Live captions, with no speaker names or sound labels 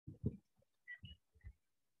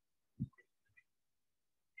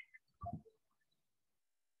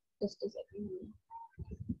Just a second.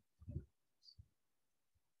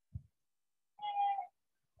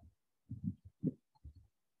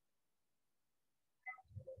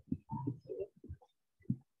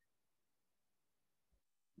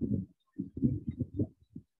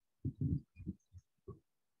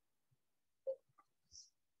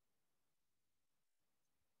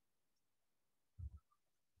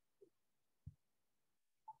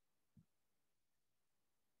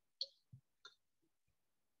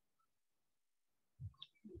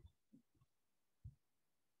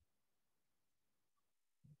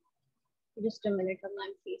 Just a minute, I'm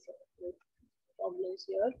facing a few problems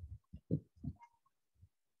here.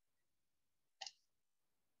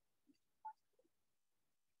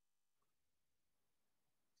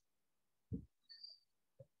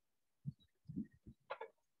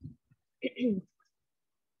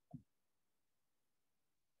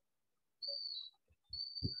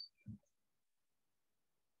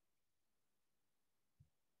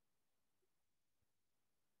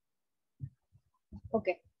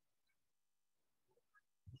 Okay.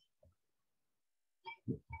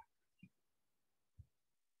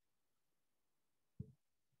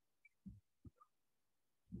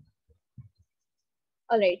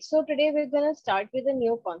 All right. So today we're going to start with a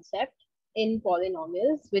new concept in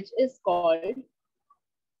polynomials, which is called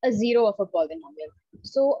a zero of a polynomial.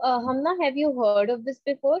 So, Hamna, have you heard of this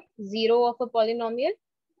before? Zero of a polynomial?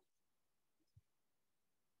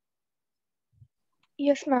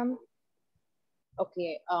 Yes, ma'am.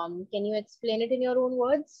 Okay. Can you explain it in your own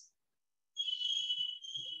words?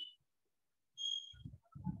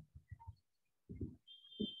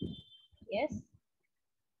 Yes.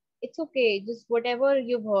 It's okay. Just whatever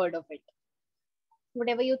you've heard of it,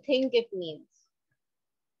 whatever you think it means.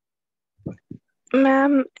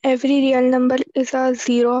 Ma'am, every real number is a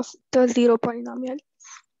zero of the zero polynomial.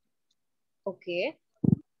 Okay.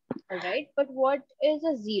 All right. But what is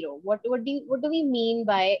a zero? What do we mean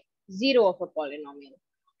by zero of a polynomial?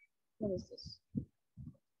 What is this?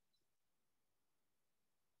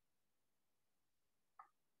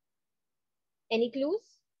 Any clues?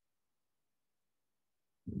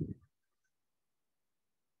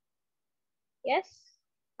 Yes,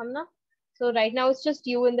 Hamna? So right now it's just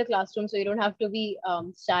you in the classroom, so you don't have to be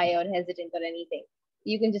shy or hesitant or anything.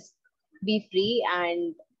 You can just be free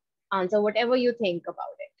and answer whatever you think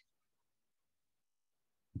about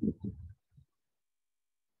it.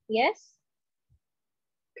 Yes?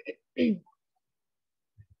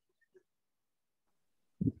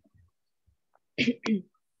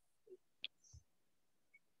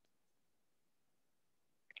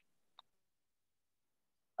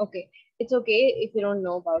 Okay, it's okay if you don't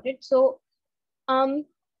know about it. Um,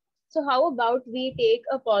 so how about we take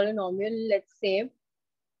a polynomial, let's say,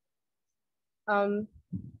 um,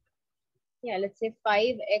 yeah, let's say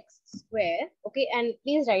 5x square. Okay, and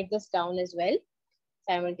please write this down as well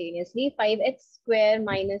simultaneously. 5x square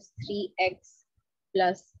minus 3x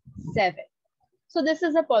plus 7. So this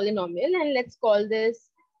is a polynomial, and let's call this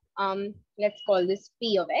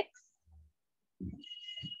p of x.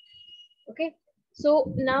 Okay.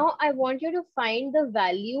 So now I want you to find the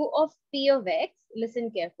value of p of x.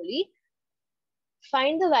 Listen carefully.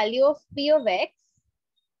 Find the value of p of x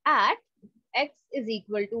at x is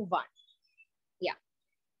equal to 1. Yeah.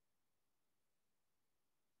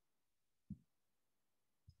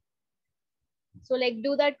 So like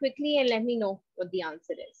do that quickly and let me know what the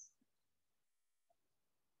answer is.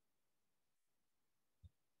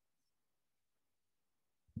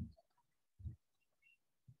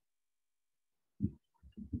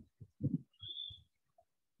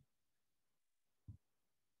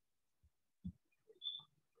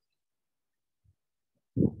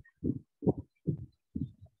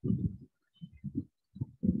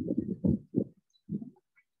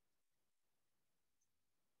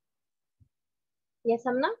 Yes,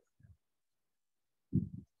 Hamna?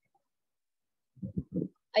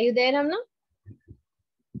 Are you there, Hamna?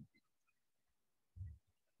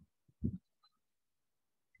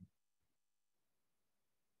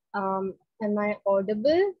 Am I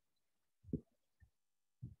audible?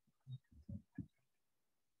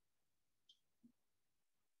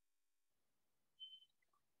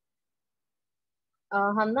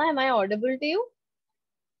 Hamna, am I audible to you?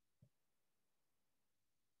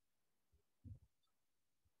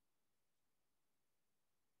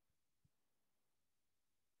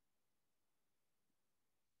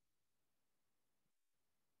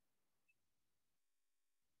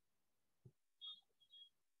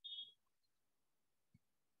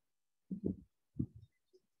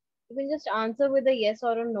 You can just answer with a yes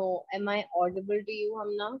or a no. Am I audible to you,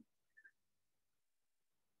 Hamna?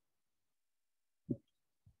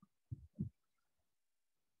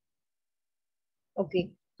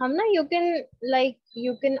 Okay. Hamna, you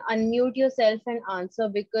can unmute yourself and answer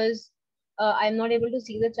because I'm not able to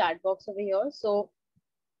see the chat box over here. So,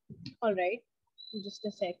 all right, just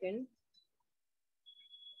a second.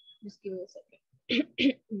 Just give me a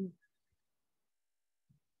second.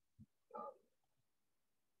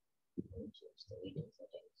 Change the video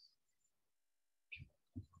settings.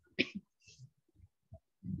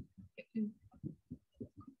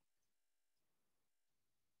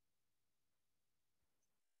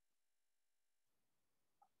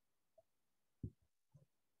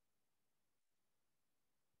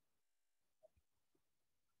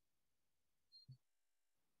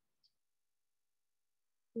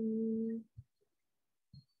 Mm,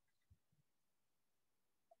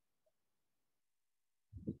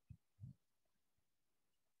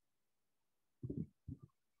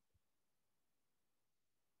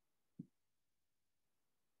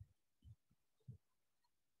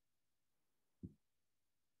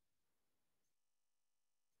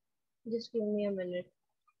 just give me a minute.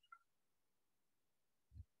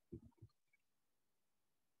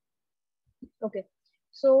 Okay.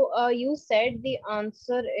 So you said the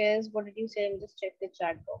answer is, what did you say? Let me just check the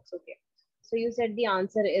chat box. Okay. So you said the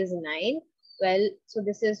answer is 9. Well, so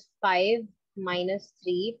this is 5 minus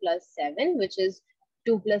 3 plus 7, which is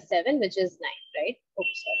 2 plus 7, which is 9, right? Oh,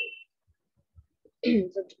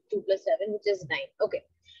 sorry. So 2 plus 7, which is 9. Okay.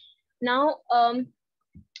 Now,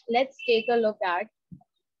 let's take a look at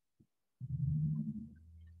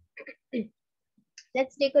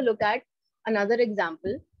let's take a look at another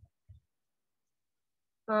example.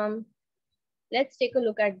 Um, let's take a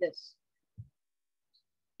look at this.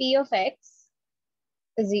 P of x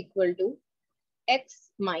is equal to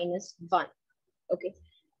x minus 1. Okay.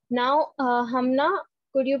 Now, Hamna,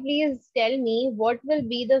 could you please tell me what will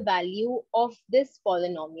be the value of this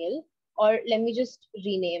polynomial? Or let me just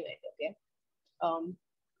rename it, okay?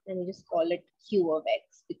 Let me just call it q of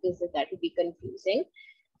x because that would be confusing.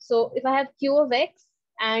 So if I have q of x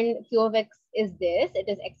and q of x is this, it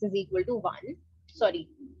is x is equal to 1. Sorry,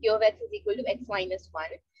 q of x is equal to x minus 1.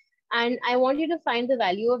 And I want you to find the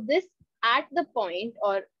value of this at the point,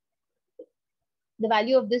 or the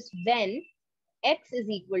value of this when x is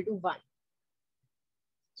equal to 1.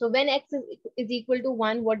 So when x is equal to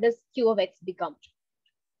 1, what does q of x become?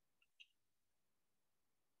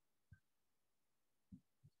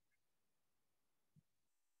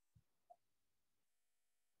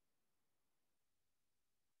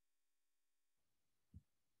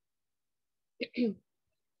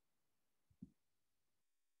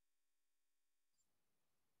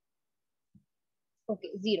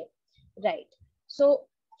 Okay, 0. Right. So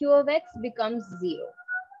q of x becomes 0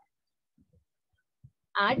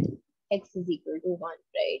 at x is equal to 1,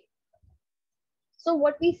 right? So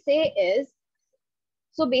what we say is,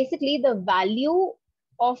 so basically the value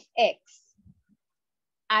of x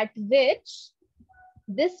at which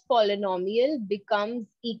this polynomial becomes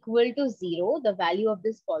equal to 0, the value of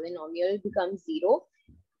this polynomial becomes 0,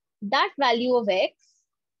 that value of x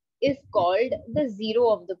is called the 0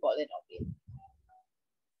 of the polynomial.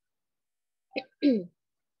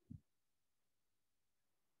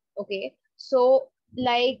 Okay, so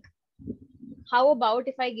like, how about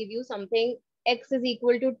if I give you something x is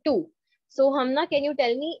equal to 2? So Hamna, can you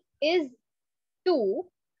tell me, is 2,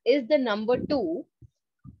 is the number 2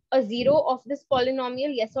 a 0 of this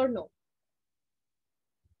polynomial, yes or no?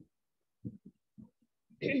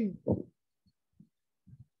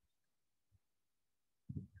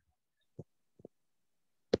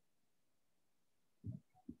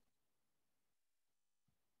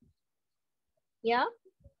 Yeah,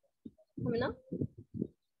 Hamna?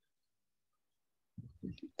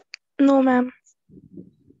 No, ma'am.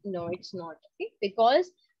 No, it's not. Okay,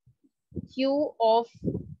 because q of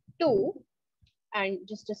 2, and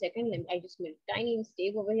just a second, I just made a tiny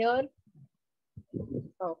mistake over here.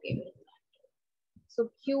 Okay, so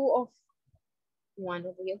q of 1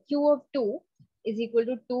 over here, q of 2 is equal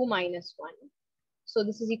to 2 minus 1. So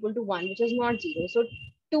this is equal to 1, which is not 0. So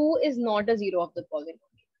 2 is not a 0 of the polynomial.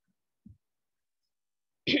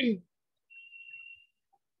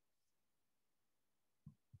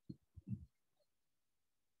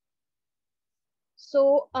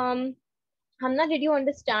 So, Hamna, did you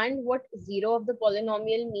understand what 0 of the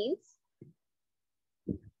polynomial means?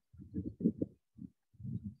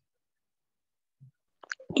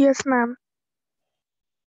 Yes, ma'am.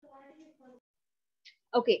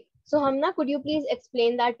 Okay, so Hamna, could you please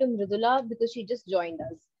explain that to Mridula because she just joined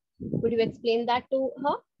us? Could you explain that to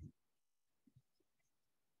her?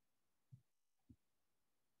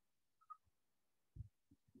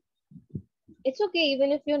 It's okay,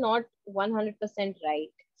 even if you're not 100% right.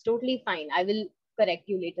 It's totally fine. I will correct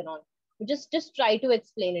you later on. Just try to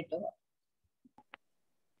explain it to her.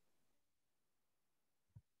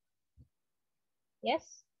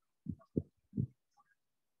 Yes?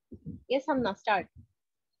 Yes, Hamna, start.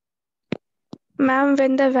 Ma'am,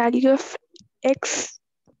 when the value of x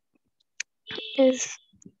is,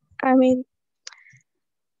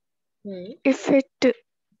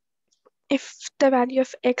 if the value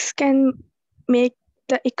of x can make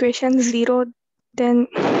the equation 0, then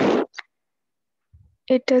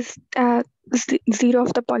it is 0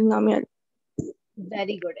 of the polynomial.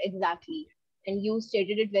 Very good, exactly. And you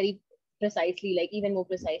stated it very precisely, like even more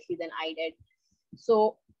precisely than I did.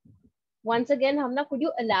 So once again, Hamna, could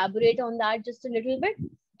you elaborate on that just a little bit?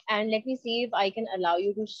 And let me see if I can allow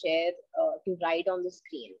you to share, to write on the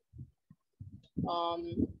screen.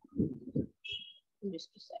 Just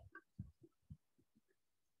a sec.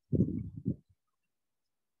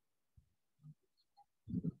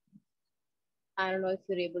 I don't know if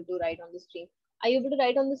you're able to write on the screen. Are you able to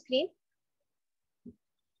write on the screen?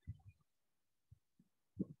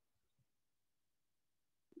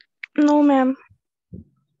 No, ma'am.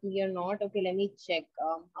 You're not? Okay, let me check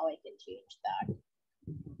how I can change that.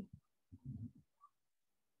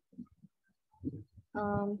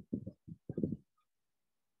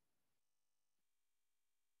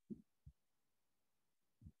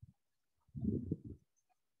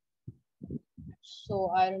 So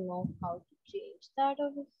I don't know how to change that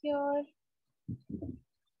over here.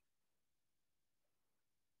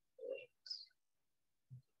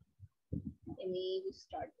 Let me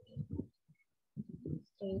start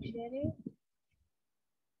screen sharing.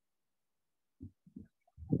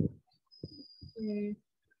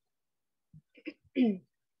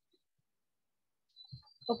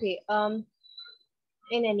 Okay,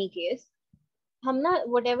 in any case, Hamna,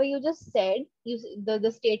 whatever you just said,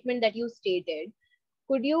 the statement that you stated,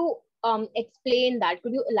 could you explain that?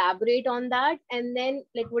 Could you elaborate on that? And then,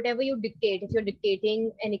 like, whatever you dictate, if you're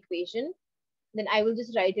dictating an equation, then I will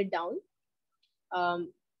just write it down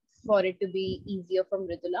for it to be easier for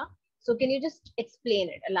Mridula. So can you just explain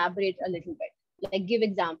it, elaborate a little bit, like give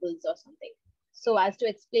examples or something, so as to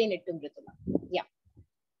explain it to Mridula? Yeah.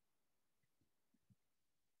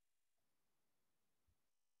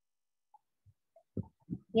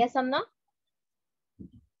 Yes, Amna?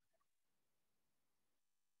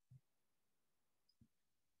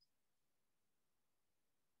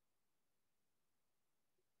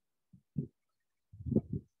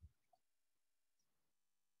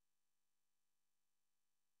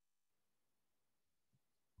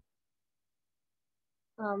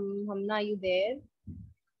 Hamna, are you there?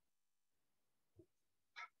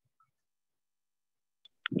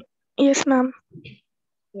 Yes, ma'am.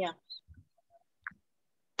 Yeah.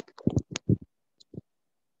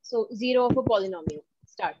 So 0 of a polynomial.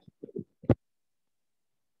 Start.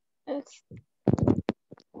 Yes.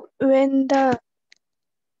 When the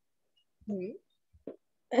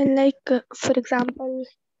for example,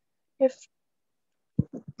 if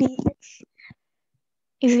px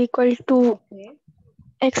is equal to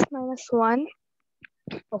x minus 1,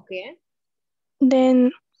 Okay.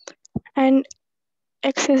 then and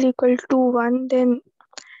x is equal to 1, then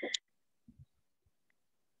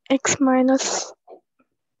x minus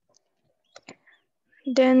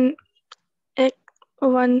then x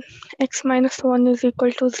 1 x minus 1 is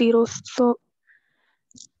equal to 0. So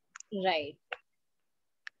Right.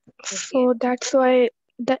 so that's why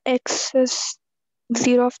the x is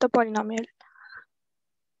 0 of the polynomial.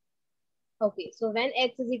 Okay, so when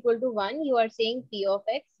x is equal to 1, you are saying p of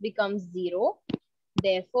x becomes 0.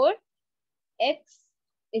 Therefore, x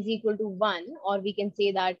is equal to 1, or we can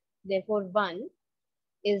say that therefore 1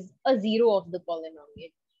 is a 0 of the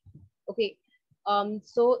polynomial. Okay.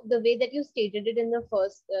 So the way that you stated it in the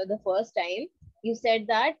first time, you said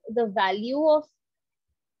that the value of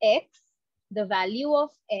x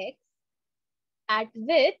at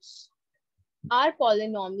which our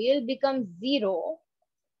polynomial becomes 0,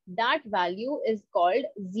 that value is called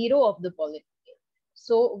 0 of the polynomial.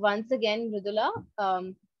 So once again, Mridula,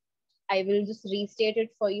 I will just restate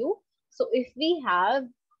it for you. So if we have,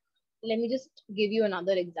 let me just give you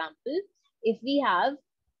another example. If we have,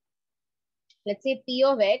 let's say p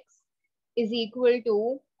of x is equal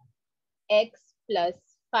to x plus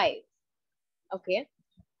 5. Okay.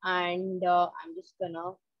 And I'm just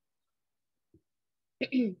gonna,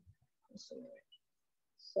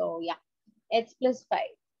 so yeah, x plus 5.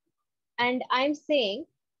 And I'm saying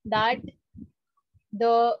that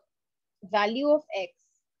the value of x,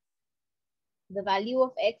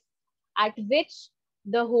 at which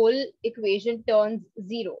the whole equation turns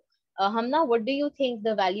 0. Hamna, what do you think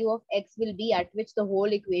the value of x will be at which the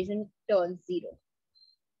whole equation turns 0?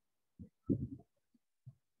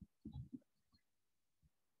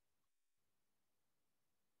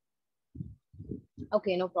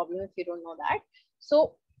 Okay, no problem if you don't know that.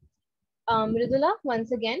 So, Mridula,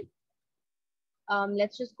 once again,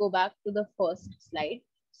 let's just go back to the first slide.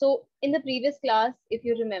 So, in the previous class, if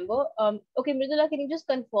you remember, okay, Mridula, can you just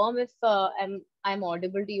confirm if I'm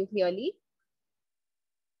audible to you clearly?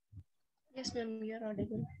 Yes, ma'am, you are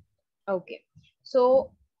audible. Okay.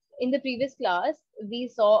 So, in the previous class, we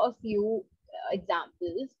saw a few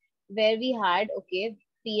examples where we had, okay,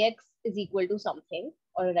 px is equal to something,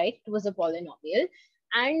 all right, it was a polynomial.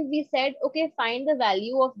 And we said, okay, find the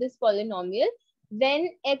value of this polynomial when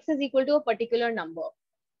x is equal to a particular number.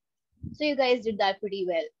 So you guys did that pretty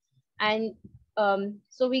well. And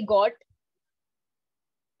so we got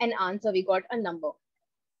an answer, we got a number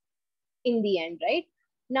in the end, right?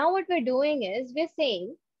 Now what we're doing is we're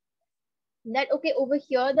saying that, okay, over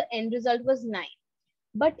here, the end result was 9.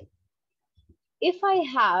 But if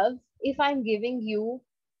I'm giving you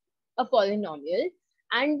a polynomial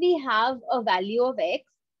and we have a value of x,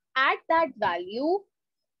 at that value,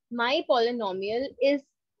 my polynomial is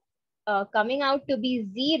coming out to be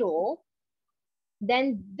 0,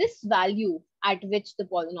 then this value at which the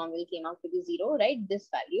polynomial came out to be 0, right? This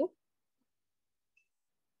value,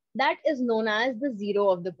 that is known as the 0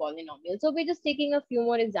 of the polynomial. So we're just taking a few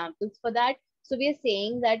more examples for that. So we're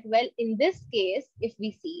saying that, well, in this case, if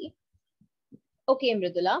we see, okay,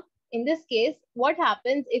 Mridula, in this case, what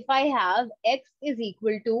happens if I have x is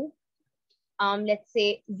equal to, let's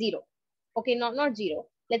say 0. Okay, not 0.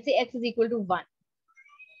 Let's say x is equal to 1.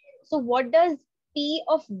 So what does p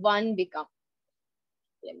of 1 become?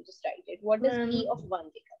 Let me just write it. What does p of 1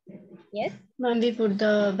 become? Yes? Ma'am, we put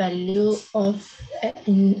the value of,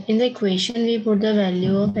 in the equation, we put the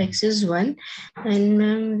value of x is 1. And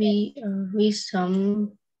ma'am, we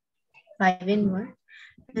sum 5 in 1.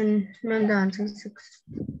 And ma'am, the answer is 6.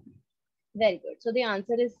 Very good. So the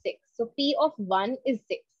answer is 6. So p of 1 is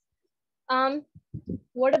 6.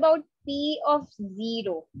 What about p of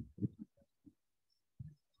 0?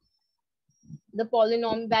 The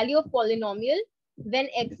polynomial value of polynomial when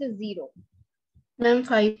x is 0. Ma'am,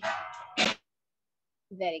 5.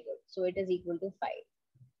 Very good. So it is equal to 5.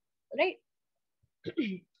 Right?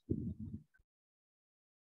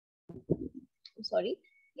 Sorry.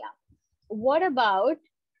 Yeah. What about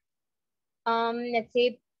let's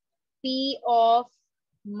say p of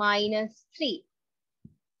minus 3?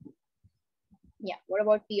 Yeah. What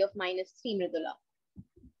about p of minus 3, Mridula?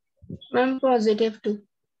 Ma'am, positive 2.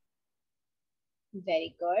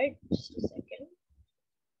 Very good. Just a second.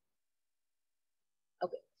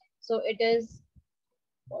 Okay. So it is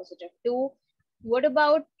positive 2. What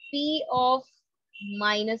about p of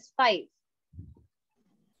minus 5?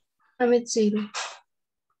 Ma'am, it's 0.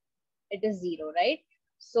 It is 0, right?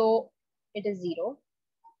 So it is 0.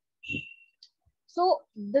 So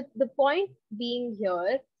the point being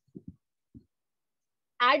here,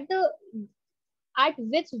 at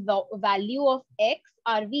which value of x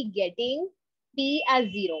are we getting p as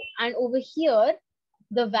 0? And over here,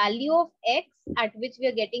 the value of x at which we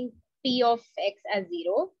are getting p of x as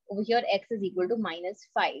 0, over here x is equal to minus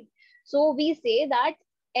 5. So we say that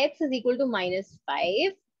x is equal to minus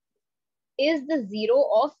 5 is the 0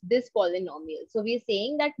 of this polynomial. So we are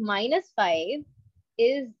saying that minus 5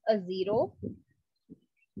 is a 0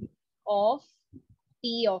 of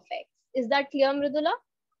p of x. Is that clear, Mridula?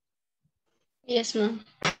 Yes, ma'am.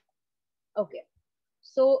 Okay.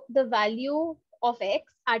 So the value of x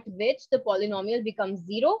at which the polynomial becomes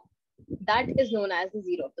 0, that is known as the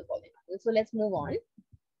 0 of the polynomial. So let's move on.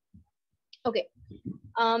 Okay.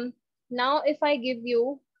 Now if I give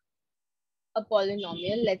you a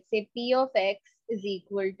polynomial, let's say p of x is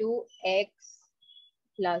equal to x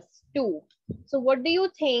plus 2. So what do you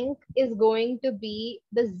think is going to be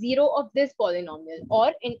the 0 of this polynomial?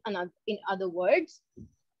 Or in other words,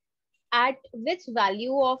 at which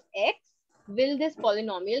value of x will this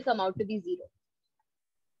polynomial come out to be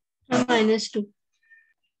 0? Minus 2.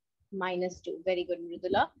 Minus 2. Very good,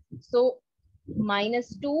 Mridula. So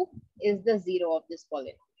minus 2 is the 0 of this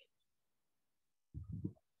polynomial.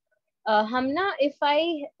 Hamna,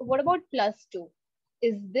 what about plus 2?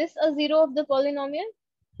 Is this a 0 of the polynomial?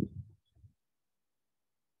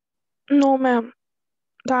 No, ma'am.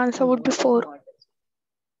 The answer would be 4.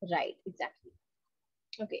 Right, exactly.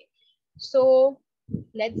 Okay. So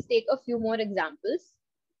let's take a few more examples.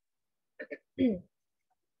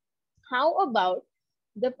 How about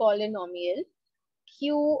the polynomial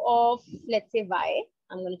q of, let's say, y,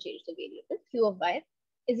 I'm going to change the variable, q of y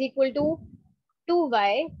is equal to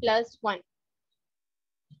 2y plus 1.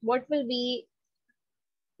 What will be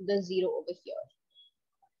the 0 over here?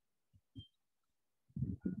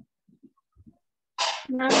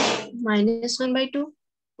 Minus 1 by 2.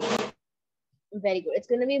 Very good. It's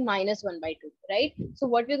going to be minus 1 by 2, right? So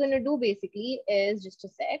what we're going to do basically is, just a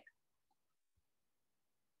sec.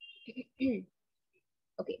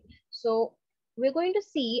 Okay, so we're going to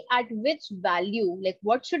see at which value, like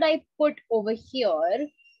what should I put over here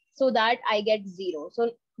so that I get 0.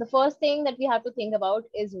 So the first thing that we have to think about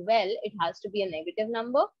is, well, it has to be a negative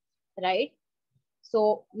number, right?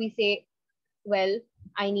 So we say, well,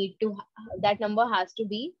 I need to, that number has to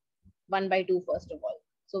be 1 by 2 first of all.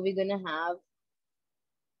 So we're going to have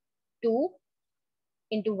 2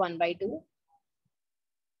 into 1 by 2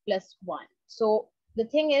 plus 1. So the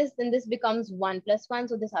thing is, then this becomes 1 plus 1.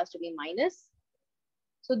 So this has to be minus.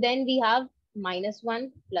 So then we have minus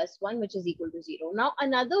 1 plus 1, which is equal to 0. Now,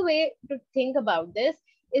 another way to think about this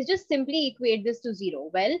is just simply equate this to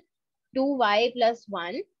 0. Well, 2y plus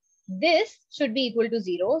 1, this should be equal to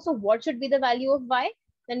 0. So what should be the value of y?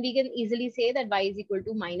 Then we can easily say that y is equal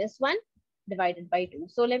to minus 1 divided by 2.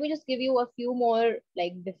 So let me just give you a few more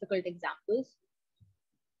like difficult examples.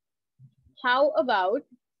 How about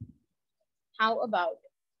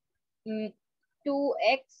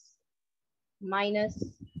 2x minus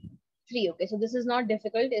 3? Okay, so this is not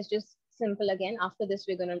difficult. It's just simple again. After this,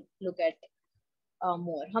 we're going to look at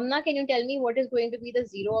more. Hamna, can you tell me what is going to be the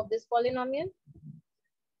 0 of this polynomial?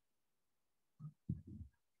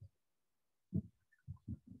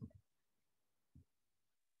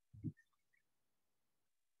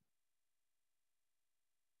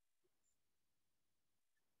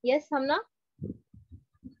 Yes, Hamna?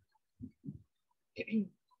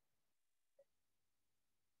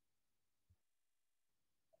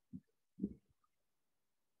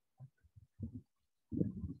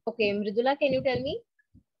 Okay, Mridula, can you tell me?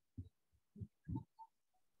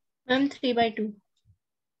 3 by 2.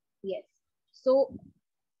 Yes. So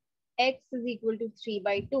x is equal to 3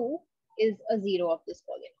 by 2 is a 0 of this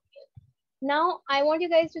polynomial. Now, I want you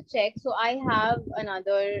guys to check. So I have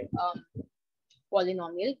another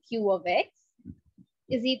polynomial, q of x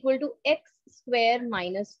is equal to x square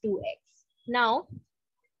minus 2x. Now,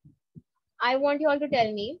 I want you all to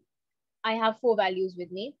tell me, I have 4 values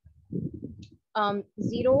with me.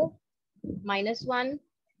 0, minus 1,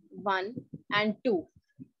 1, and 2.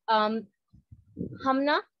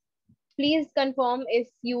 Hamna, please confirm if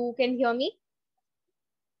you can hear me.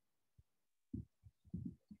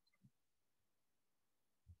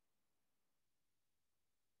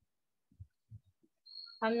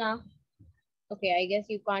 Hamna, okay, I guess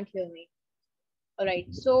you can't hear me. All right,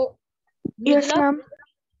 so Yes, Mridula, ma'am.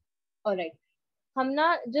 all right.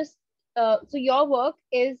 Hamna, just so your work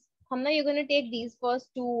is, Hamna, you're going to take these first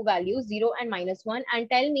two values, 0 and minus 1, and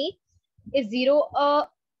tell me, is 0 a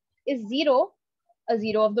 0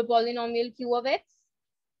 of the polynomial q of x?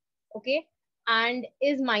 Okay, and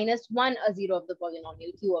is minus 1 a 0 of the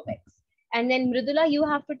polynomial q of x? And then Mridula, you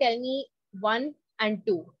have to tell me 1 and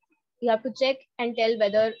 2. You have to check and tell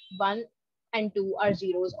whether 1 and 2 are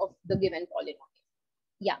zeros of the given polynomial.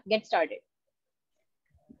 Yeah, get started.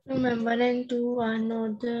 No, ma'am, 1 and 2 are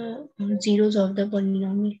not the zeros of the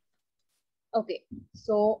polynomial. Okay,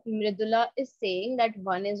 so Mridula is saying that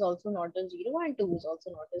 1 is also not a 0 and 2 is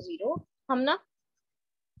also not a 0. Hamna?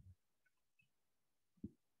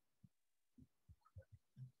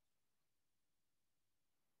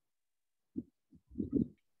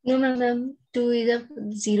 No, ma'am, 2 is a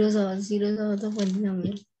zeros of the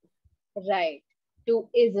polynomial. Right, 2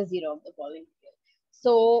 is a 0 of the polynomial.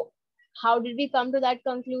 So how did we come to that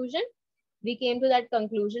conclusion? We came to that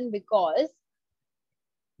conclusion because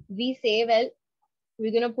we say, well,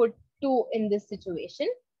 we're going to put 2 in this situation.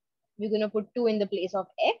 We're going to put 2 in the place of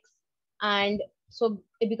x. And so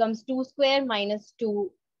it becomes 2 square minus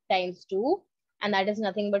 2 times 2. And that is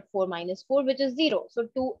nothing but 4 minus 4, which is 0. So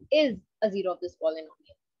 2 is a 0 of this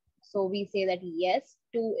polynomial. So we say that yes,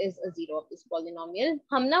 2 is a 0 of this polynomial.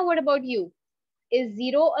 Hamna, what about you? Is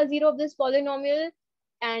 0 a 0 of this polynomial?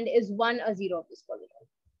 And is 1 a 0 of this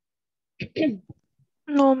polynomial?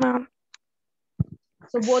 No, ma'am.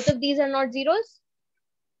 So both of these are not zeros?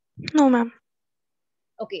 No, ma'am.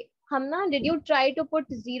 Okay. Hamna, did you try to put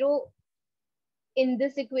 0 in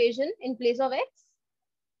this equation in place of x?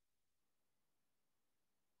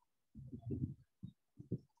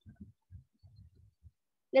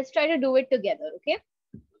 Let's try to do it together, okay?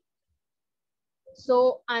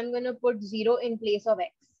 So I'm going to put 0 in place of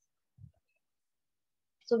x.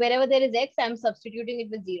 So wherever there is x, I'm substituting it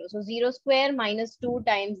with 0. So 0 square minus 2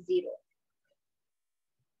 times 0.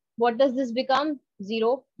 What does this become?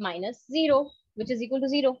 0 minus 0. which is equal to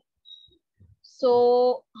 0.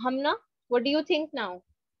 So, Hamna, what do you think now?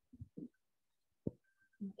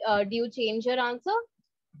 Do you change your answer?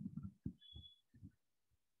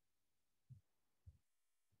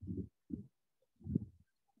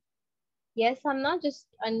 Yes, Hamna, just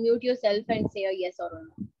unmute yourself and say a yes or a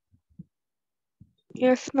no.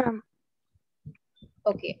 Yes, ma'am.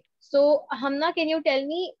 Okay. So, Hamna, can you tell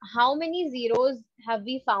me how many zeros have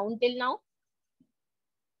we found till now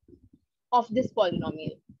of this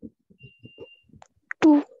polynomial?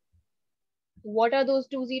 2. What are those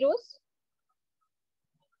 2 zeros?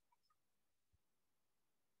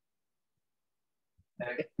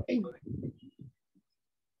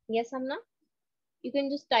 Yes, Hamna? You can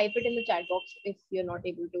just type it in the chat box if you're not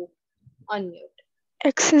able to unmute.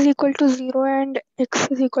 X is equal to 0 and X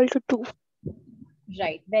is equal to 2.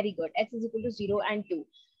 Right, very good. X is equal to 0 and 2.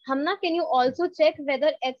 Hamna, can you also check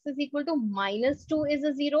whether X is equal to minus 2 is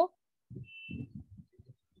a 0?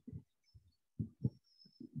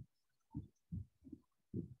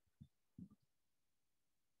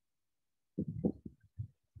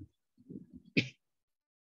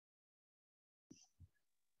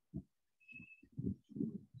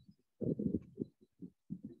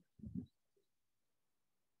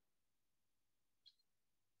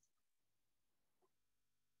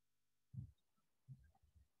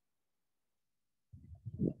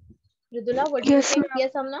 Ridula, what do you Yes, think? ma'am.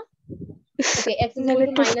 Yes, Hamna? It's Okay, X is equal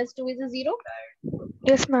to negative. minus 2 is a 0.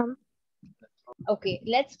 Yes, ma'am. Okay,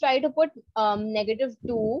 let's try to put negative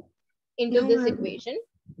 2 into No, this ma'am. equation.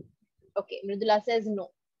 Okay, Mridula says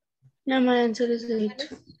no. No, my answer is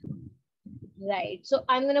 8. Right, so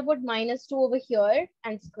I'm going to put minus 2 over here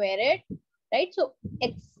and square it. Right, so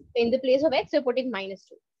X in the place of X, we're putting minus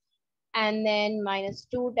 2. And then minus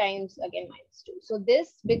 2 times again minus 2. So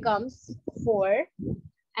this becomes 4.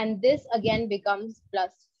 And this again becomes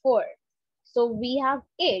plus 4. So we have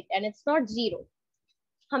 8 and it's not 0.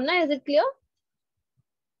 Hamna, is it clear?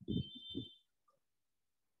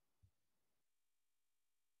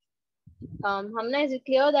 Hamna, is it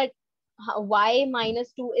clear that y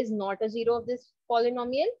minus 2 is not a 0 of this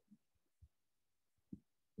polynomial?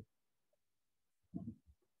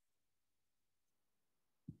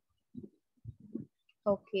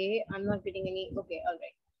 Okay, I'm not getting any. Okay, all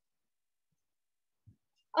right.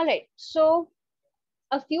 All right, so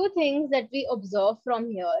a few things that we observe from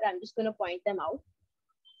here, I'm just going to point them out.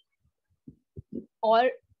 Or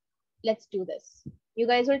let's do this. You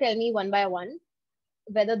guys will tell me one by one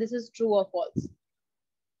whether this is true or false.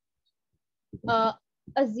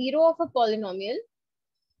 A 0 of a polynomial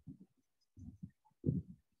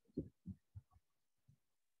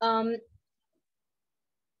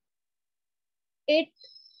it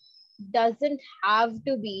doesn't have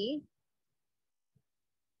to be,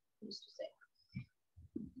 just a sec,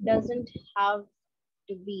 doesn't have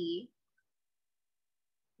to be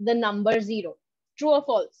the number 0. True or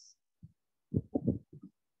false?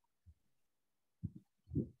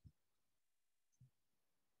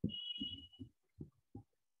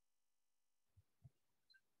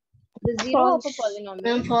 The 0 of a polynomial.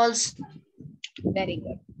 Ma'am, false. Very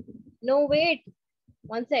good. No, wait.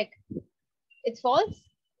 One sec. It's false.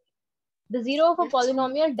 The 0 of a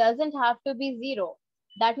polynomial doesn't have to be 0.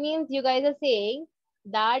 That means you guys are saying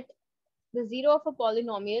that the 0 of a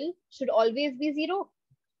polynomial should always be 0.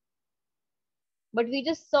 But we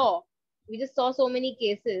just saw so many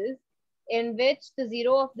cases in which the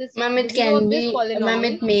 0 of this, Ma'am, the it 0 can of this be, ma'am,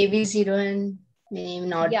 polynomial. it may be 0 and may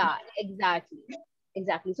not. Yeah, exactly.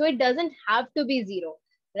 Exactly. So it doesn't have to be 0,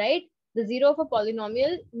 right? The 0 of a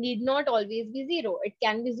polynomial need not always be 0. It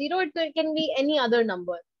can be 0, it can be any other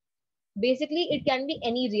number. Basically, it can be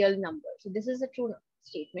any real number. So this is a true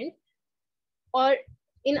statement. Or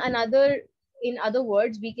in other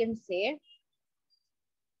words, we can say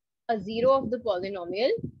a 0 of the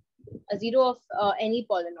polynomial, a 0 of any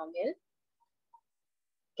polynomial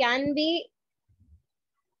can be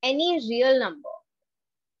any real number,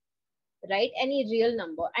 right? Any real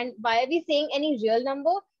number. And why are we saying any real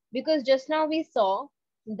number? Because just now we saw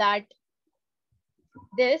that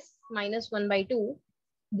this minus 1 by 2,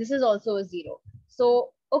 this is also a 0.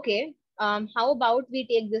 So, okay, how about we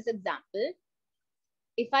take this example?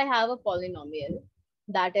 If I have a polynomial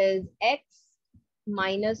that is x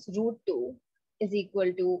minus root 2 is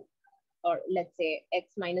equal to, or let's say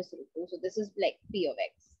x minus root 2. So this is like p of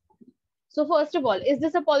x. So first of all, is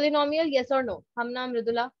this a polynomial? Yes or no? Hamna,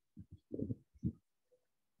 Mridula?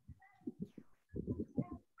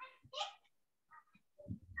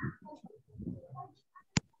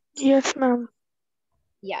 Yes, ma'am.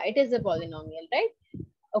 Yeah, it is a polynomial, right?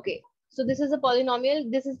 Okay. So this is a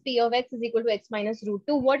polynomial. This is P of x is equal to x minus root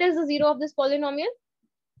 2. What is the 0 of this polynomial?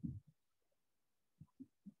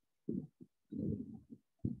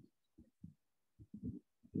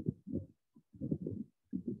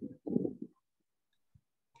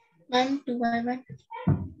 Ma'am, 2 by 1.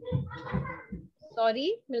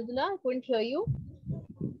 Sorry, Mridula, I couldn't hear you.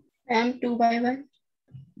 Ma'am, 2 by 1.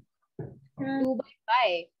 2 by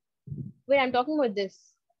pi. Wait, I'm talking about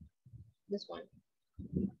this. This one.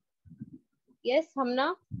 Yes,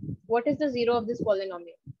 Hamna, what is the 0 of this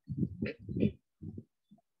polynomial?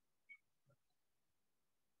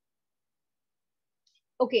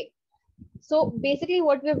 Okay, so basically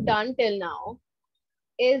what we've done till now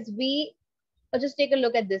is just take a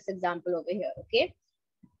look at this example over here, okay?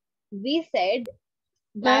 We said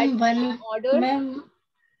that Ma'am, in order...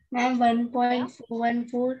 Ma'am,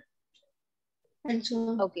 1.414 and so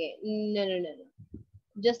on. Okay, no.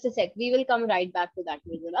 Just a sec. We will come right back to that,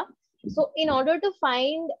 Mridula. So in order to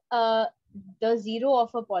find the 0 of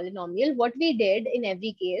a polynomial, what we did in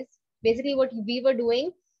every case, basically what we were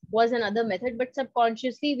doing was another method, but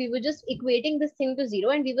subconsciously we were just equating this thing to 0,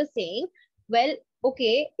 and we were saying, well,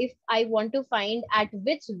 okay, if I want to find at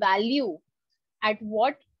which value, at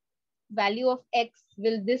what value of x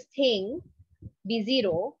will this thing be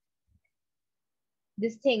 0,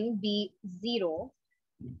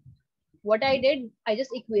 what I did, I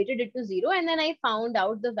just equated it to 0, and then I found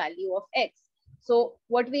out the value of x. So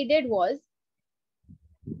what we did was,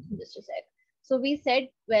 just a sec. So we said,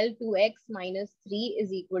 well, 2x minus 3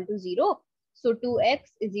 is equal to 0. So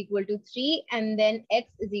 2x is equal to 3, and then x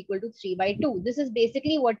is equal to 3 by 2. This is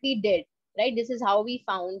basically what we did, right? This is how we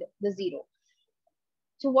found the 0.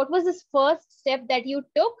 So what was this first step that you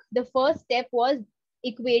took? The first step was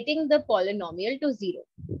equating the polynomial to 0.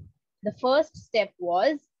 The first step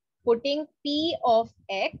was putting P of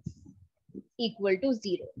x equal to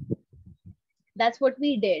 0. That's what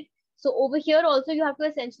we did. So over here also you have to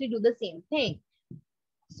essentially do the same thing.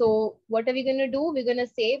 So what are we going to do? We're going to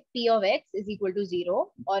say P of x is equal to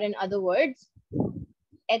 0, or in other words,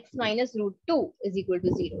 x minus root 2 is equal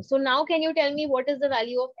to 0. So now can you tell me what is the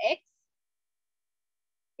value of x?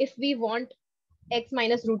 If we want x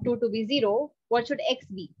minus root 2 to be 0, what should x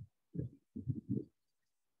be?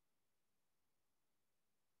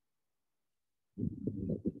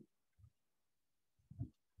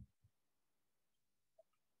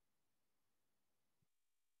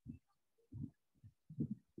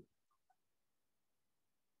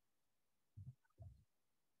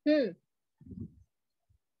 Come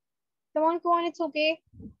on, it's okay.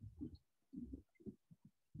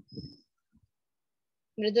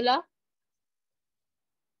 Mridula?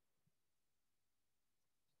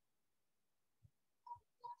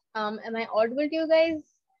 Am I audible to you guys?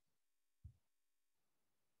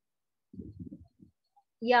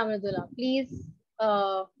 Yeah, Mridula, please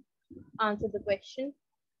answer the question.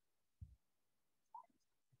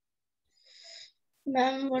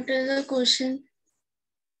 Ma'am, what is the question?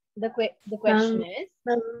 The question is...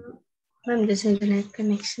 Ma'am, this internet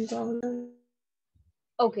connection problem.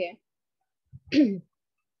 Okay.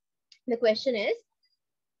 The question is,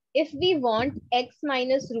 if we want x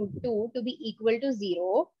minus root 2 to be equal to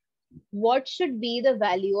 0, what should be the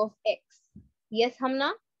value of x? Yes,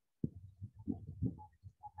 Hamna?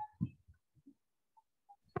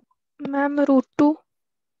 Ma'am, root 2.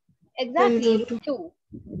 Exactly, root 2.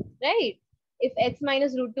 Right? If x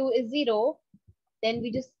minus root 2 is 0, then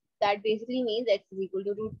that basically means x is equal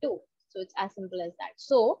to root 2. So it's as simple as that.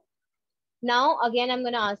 So now again, I'm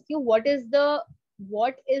going to ask you, what is the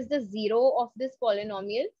 0 of this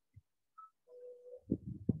polynomial?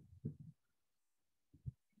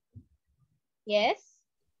 Yes?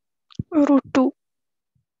 Root 2.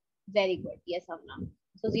 Very good. Yes, Hamna.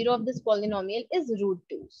 So 0 of this polynomial is root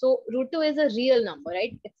 2. So root 2 is a real number,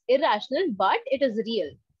 right? It's irrational, but it is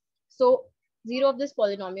real. So 0 of this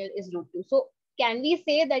polynomial is root 2. So can we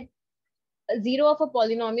say that 0 of a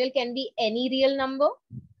polynomial can be any real number?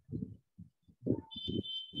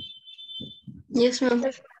 Yes, ma'am.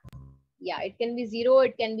 Yeah, it can be 0,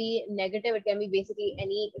 it can be negative, it can be basically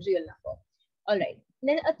any real number. All right.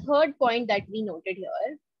 Then a third point that we noted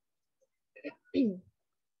here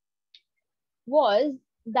was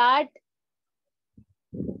that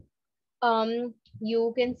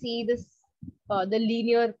you can see this, the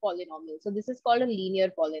linear polynomial. So this is called a linear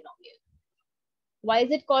polynomial. Why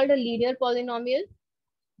is it called a linear polynomial?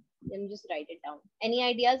 Let me just write it down. Any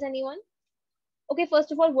ideas, anyone? Okay,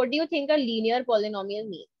 first of all, what do you think a linear polynomial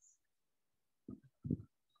means?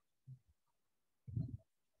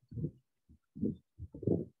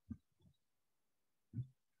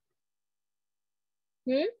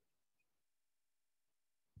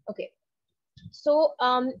 Okay, So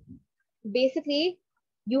basically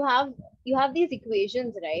you have these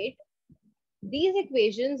equations, right? These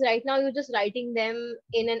equations right now you're just writing them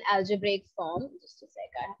in an algebraic form. Just a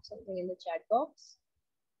sec, I have something in the chat box.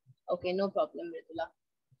 Okay, no problem,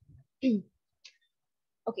 Ridula.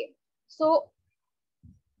 Okay, so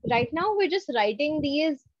right now we're just writing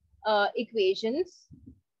these equations,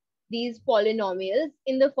 these polynomials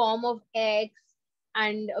in the form of x,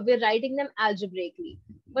 and we're writing them algebraically.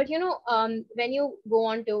 But you know, when you go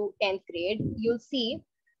on to 10th grade, you'll see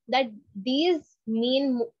that these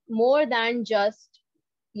mean more than just,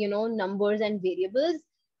 you know, numbers and variables.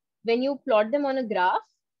 When you plot them on a graph,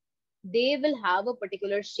 they will have a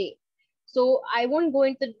particular shape. So I won't go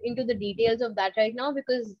into the details of that right now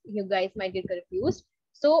because you guys might get confused.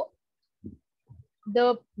 So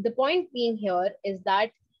the point being here is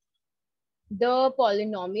that the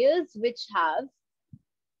polynomials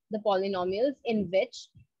in which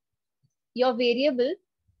your variable,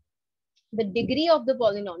 the degree of the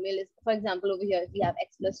polynomial is, for example, over here, if we have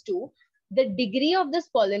x plus 2, the degree of this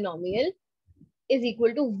polynomial is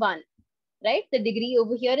equal to 1, right? The degree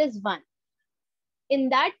over here is 1. In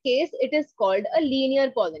that case, it is called a linear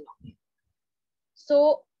polynomial.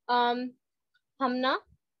 So, Hamna,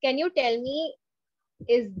 can you tell me,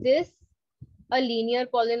 is this a linear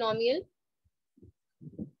polynomial?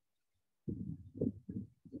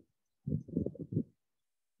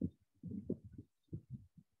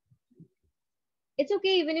 It's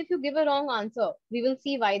okay even if you give a wrong answer. We will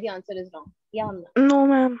see why the answer is wrong. Yeah, Hamna. No,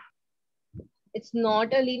 ma'am. It's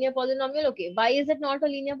not a linear polynomial. Okay, why is it not a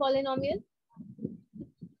linear polynomial?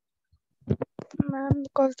 Ma'am,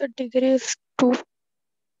 because the degree is 2.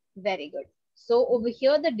 Very good. So over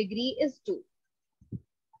here, the degree is 2.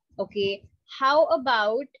 Okay, how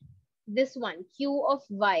about this one, q of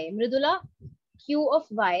y? Mridula, q of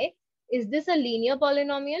y, is this a linear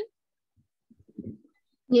polynomial?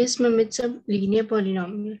 Yes, ma'am, it's a linear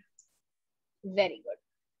polynomial. Very good.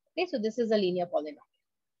 Okay, so this is a linear polynomial.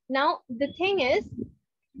 Now, the thing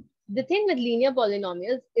with linear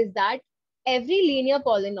polynomials is that every linear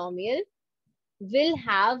polynomial will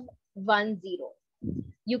have 1 0.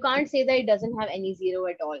 You can't say that it doesn't have any 0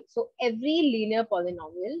 at all. So every linear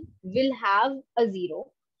polynomial will have a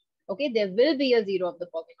 0. Okay, there will be a 0 of the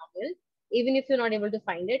polynomial. Even if you're not able to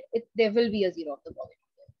find it, there will be a 0 of the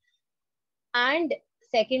polynomial. And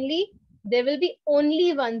secondly, there will be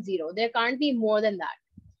only 1 0. There can't be more than that.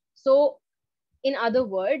 So in other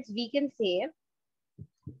words, we can say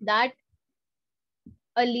that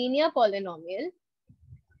a linear polynomial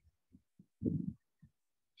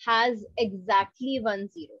has exactly 1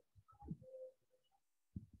 0.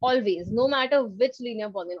 Always, no matter which linear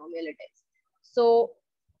polynomial it is. So,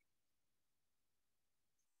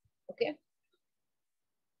 okay.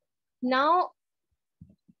 Now,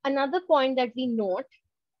 another point that we note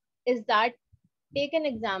is that take an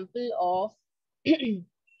example of,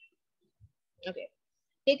 okay,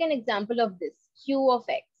 take an example of this, q of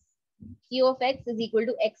x. Q of x is equal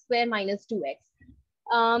to x square minus 2x.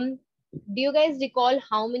 Do you guys recall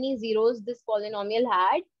how many zeros this polynomial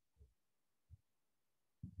had?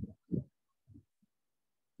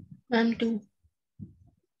 Ma'am, 2.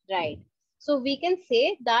 Right. So we can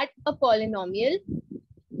say that a polynomial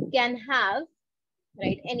can have,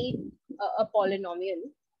 right, a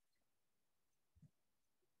polynomial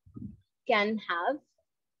can have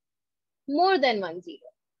more than 1 0.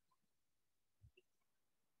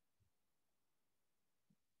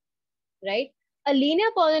 Right? A linear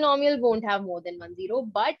polynomial won't have more than 1 0,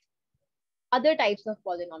 but other types of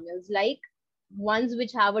polynomials, like ones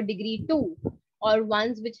which have a degree 2 or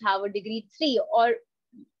ones which have a degree 3 or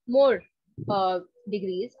more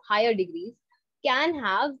degrees, higher degrees, can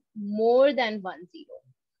have more than 1 0.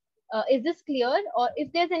 Is this clear? Or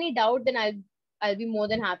if there's any doubt, then I'll be more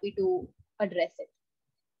than happy to address it.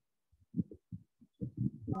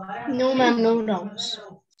 No, ma'am, no doubts.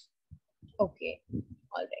 Okay,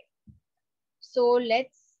 all right. So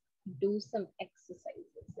let's do some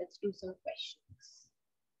exercises. Let's do some questions.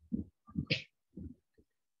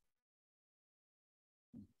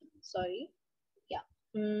 Sorry. Yeah.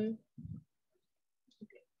 Okay.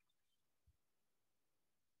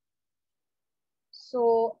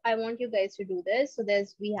 So I want you guys to do this. So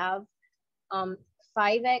we have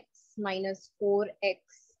 5x minus 4x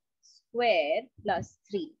square plus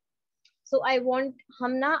 3. So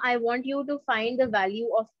Hamna, I want you to find the value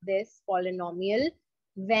of this polynomial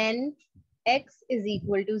when x is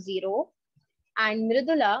equal to 0. And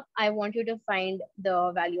Mridula, I want you to find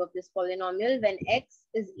the value of this polynomial when x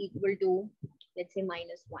is equal to, let's say,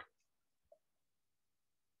 minus 1.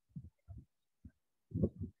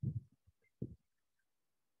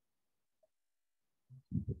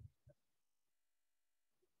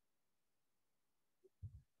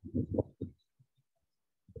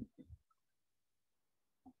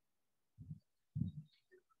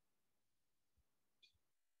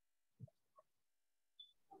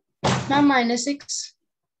 Ma'am, -6.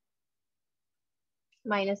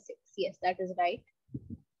 -6. Yes, that is right.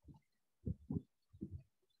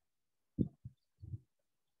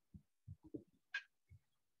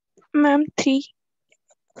 Ma'am, 3.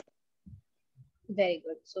 Very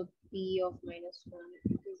good. So P of -1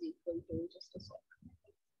 is equal to, just a sec.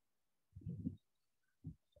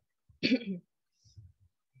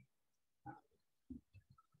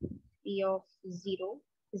 P of 0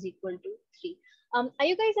 is equal to 3. Are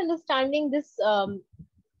you guys understanding this,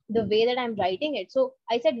 the way that I'm writing it? So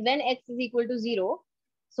I said when x is equal to 0,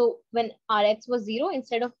 so when our x was 0,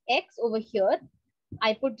 instead of x over here,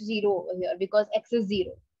 I put 0 over here because x is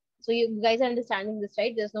 0. So you guys are understanding this,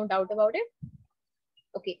 right? There's no doubt about it.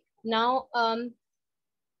 Okay. Now,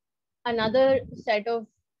 another set of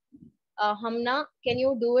Hamna, can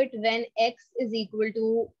you do it when x is equal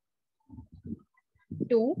to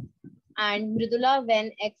 2 and Mridula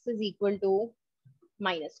when x is equal to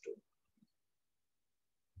 -2?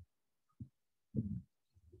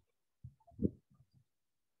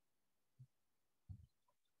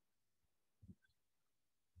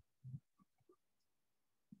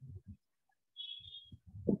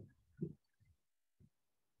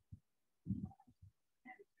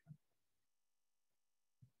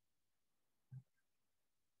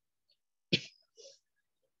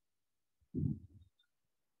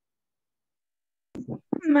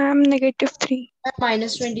 Ma'am, -3.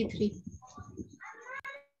 -23.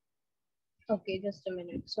 Okay, just a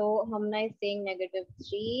minute. So Hamna is saying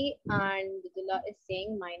 -3 and Vidula is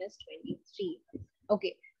saying -23.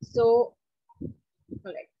 Okay, so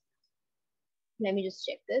all right. Let me just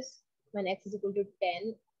check this. When x is equal to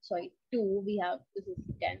 10, sorry, 2, we have this is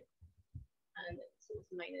 10 and this is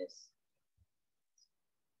minus.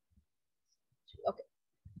 Okay.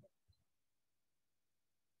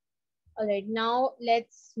 All right, now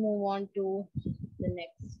let's move on to the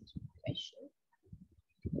next question.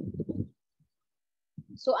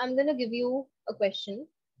 So I'm going to give you a question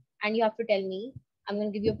and you have to tell me, I'm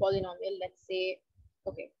going to give you a polynomial. Let's say,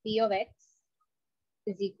 okay, P of x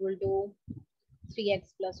is equal to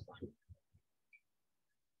 3x plus 1.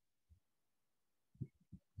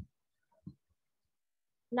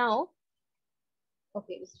 Now,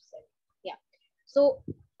 okay, just a second. Yeah. So,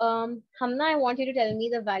 Hamna, I want you to tell me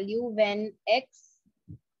the value when x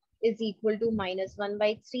is equal to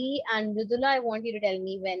 -1/3, and Mridula, I want you to tell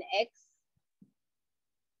me when x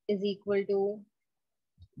is equal to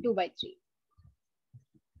 2/3.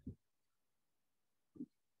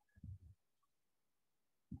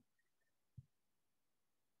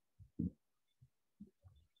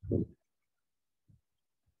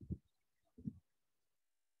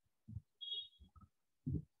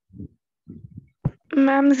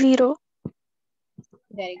 Ma'am, 0.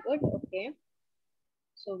 Very good. Okay.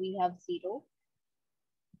 So we have 0.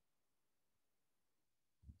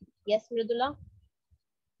 Yes, Mridula?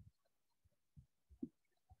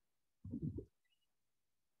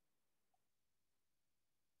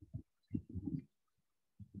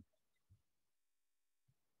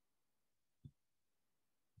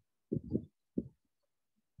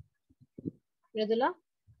 Mridula?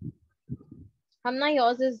 Hamna,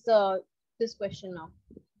 yours is this question now.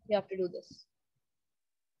 You have to do this.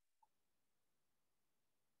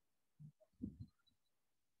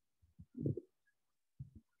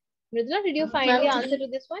 Mridula, did you find the answer to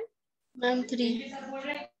this one? Ma'am, 3.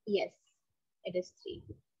 Yes, it is 3.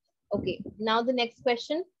 Okay, now the next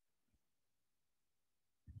question.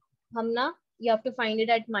 Hamna, you have to find it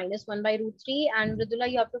at -1/√3, and Mridula,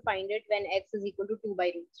 you have to find it when x is equal to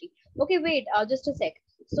 2/√3. Okay, wait, just a sec.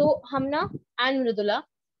 So Hamna and Mridula,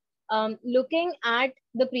 looking at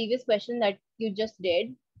the previous question that you just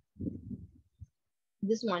did,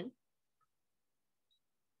 this one.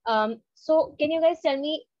 So can you guys tell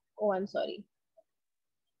me? Oh, I'm sorry.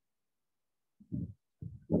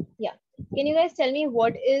 Yeah, can you guys tell me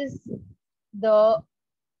what is the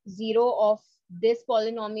 0 of this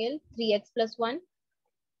polynomial 3x plus 1?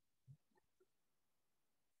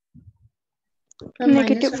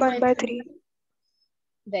 -1/3.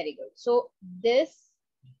 Very good. So this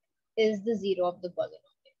is the 0 of the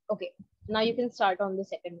polynomial. Okay, now you can start on the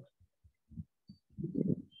second one.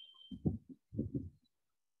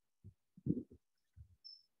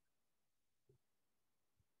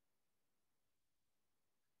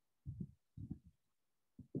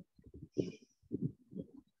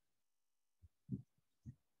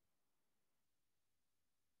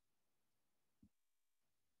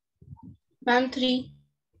 Ma'am, 3.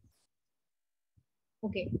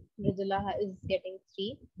 Okay, Mridula is getting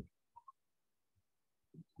 3.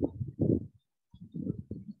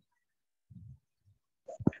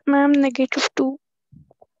 Ma'am, -2.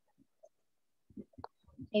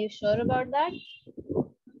 Are you sure about that?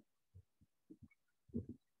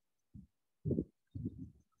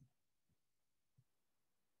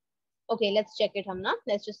 Okay, let's check it, Hamna.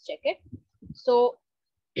 Let's just check it. So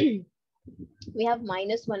we have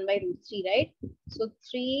minus 1 by root 3, right? So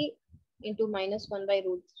 3 into minus 1 by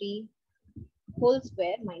root 3 whole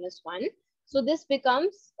square minus 1. So this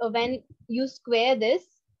becomes, when you square this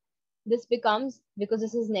becomes, because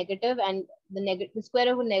this is negative and the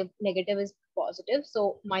square of a negative is positive.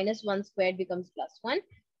 So minus 1 squared becomes plus 1.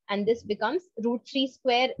 And this becomes root 3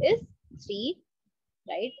 square is 3,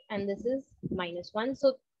 right? And this is minus 1.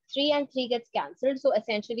 So 3 and 3 gets cancelled. So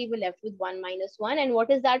essentially we're left with 1 minus 1. And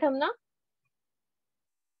what is that, Hamna?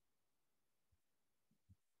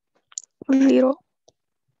 0.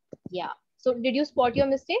 Yeah. So did you spot your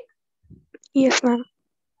mistake? Yes, ma'am.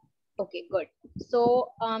 Okay, good.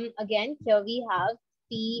 So again, here we have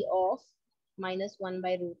P of minus 1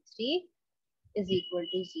 by root 3 is equal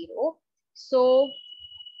to 0. So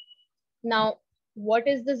now what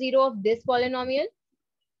is the 0 of this polynomial?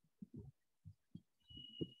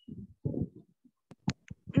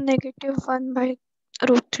 Negative 1 by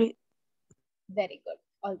root 3. Very good.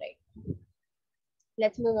 All right.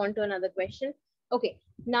 Let's move on to another question. Okay.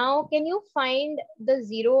 Now, can you find the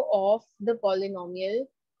 0 of the polynomial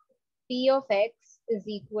P of x is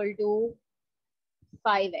equal to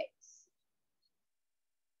 5x?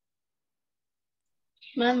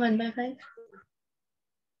 Ma'am, 1 by 5.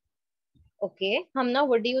 Okay. Hamna,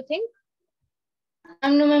 what do you think?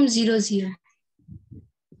 No, ma'am, 0, 0.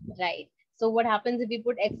 Right. So what happens if we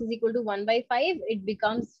put x is equal to 1 by 5? It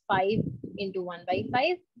becomes 5 into 1 by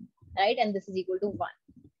 5, right? And this is equal to 1.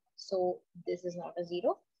 So this is not a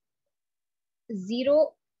 0.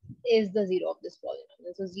 0 is the 0 of this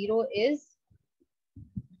polynomial. So 0 is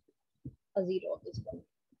a 0 of this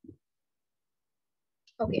polynomial.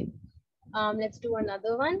 Okay. Let's do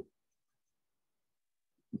another one.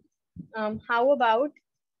 How about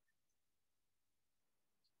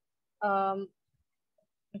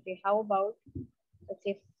okay, how about, let's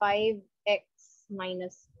say 5x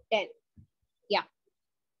minus 10. Yeah.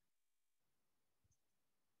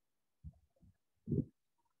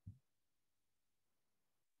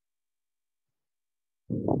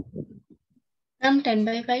 Ma'am, 10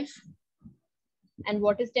 by 5. And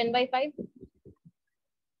what is 10 by 5?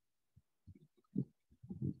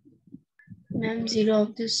 Ma'am, 0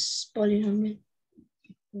 of this polynomial.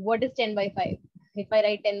 What is 10 by 5? If I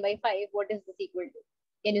write 10 by 5, what is this equal to?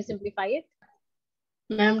 Can you simplify it?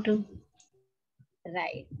 Ma'am, 2.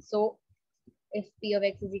 Right. So if P of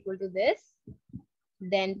x is equal to this,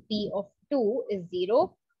 then P of 2 is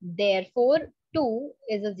 0. Therefore, 2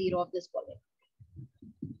 is a 0 of this polynomial.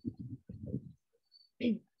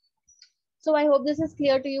 So I hope this is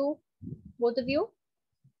clear to you, both of you.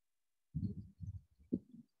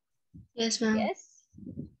 Yes, ma'am. Yes.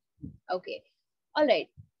 Okay. All right.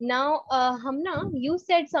 Now, Hamna, you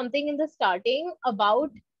said something in the starting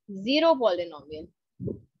about 0 polynomial.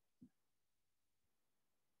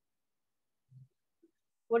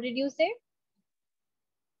 What did you say?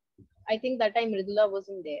 I think that time Mridula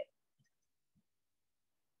wasn't there.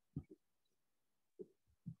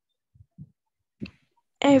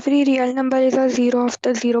 Every real number is a 0 of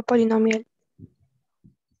the 0 polynomial.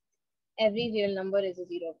 Every real number is a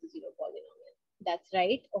 0 of the 0 polynomial. That's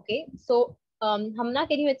right. Okay. So, Hamna,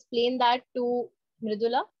 can you explain that to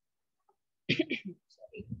Mridula?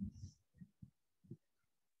 Sorry.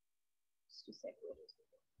 Just a second.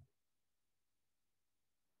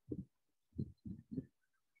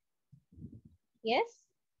 Yes?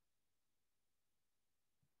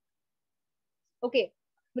 Okay.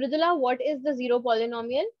 Mridula, what is the 0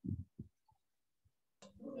 polynomial?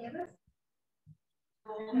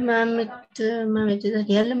 Ma'am, it is a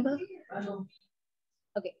real number.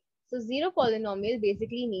 Okay. So 0 polynomial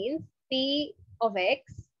basically means P of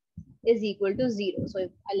x is equal to 0. So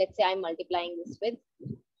if, let's say I'm multiplying this with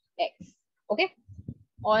x. Okay.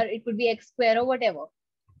 Or it could be x square or whatever.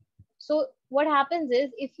 So what happens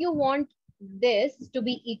is, if you want this to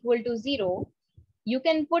be equal to 0, you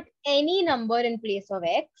can put any number in place of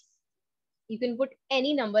x. You can put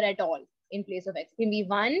any number at all in place of x. It can be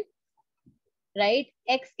 1, right?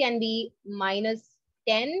 X can be minus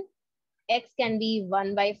 10. X can be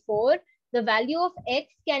 1 by 4. The value of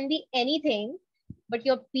x can be anything, but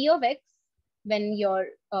your P of x, when your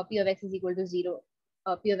P of x is equal to 0,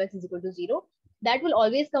 P of x is equal to 0, that will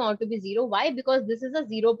always come out to be 0. Why? Because this is a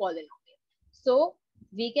 0 polynomial. So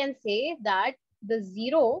we can say that the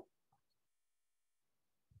 0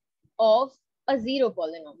 of a 0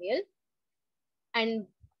 polynomial, and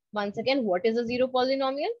once again, what is a 0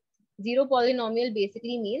 polynomial? 0 polynomial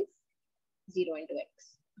basically means 0 into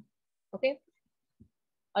x. Okay,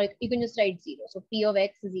 or you can just write 0. So P of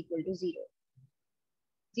X is equal to 0.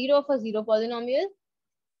 0 of a 0 polynomial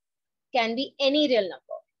can be any real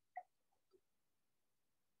number.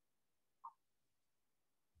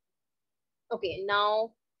 Okay,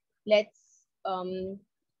 now let's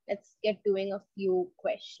get doing a few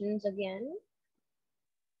questions again.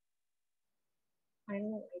 I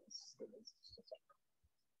don't know why this is doing this. Just a second.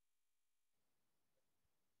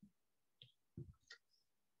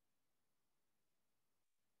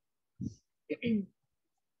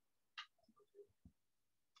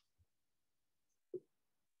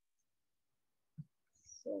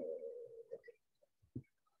 So,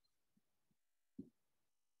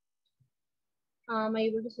 am I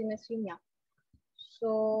able to see my screen? Yeah.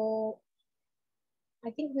 So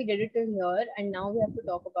I think we did it till here, and now we have to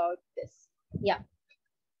talk about this. Yeah.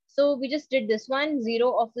 So we just did this one.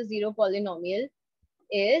 0 of the 0 polynomial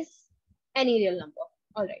is any real number.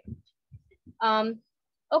 All right.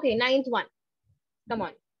 Okay, ninth one. Come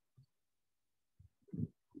on.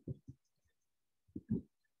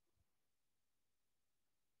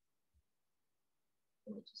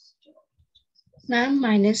 Ma'am,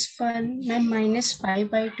 minus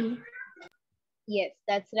 5/2. Yes,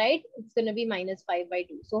 that's right. It's going to be minus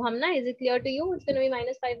 5/2. So, Hamna, is it clear to you? It's going to be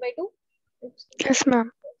minus 5/2? Oops. Yes,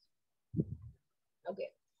 ma'am.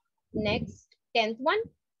 Okay. Next, 10th one.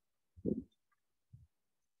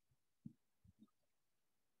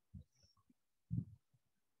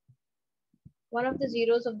 One of the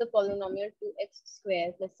zeros of the polynomial 2x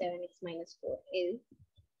squared plus 7x minus 4 is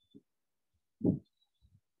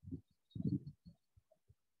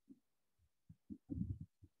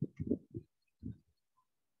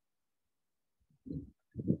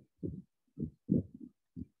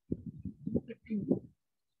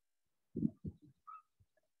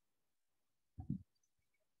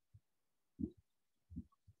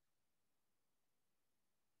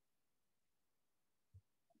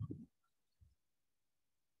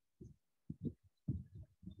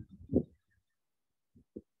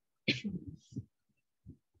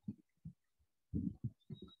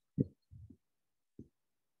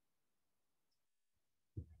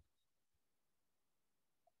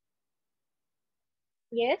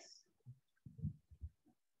yes.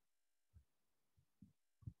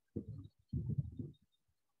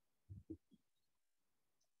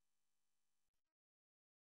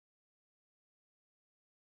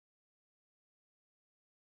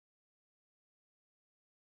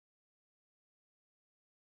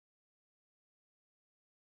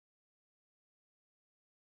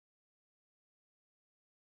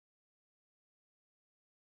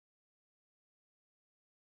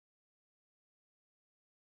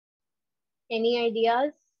 Any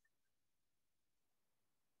ideas?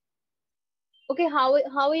 Okay, how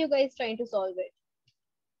are you guys trying to solve it?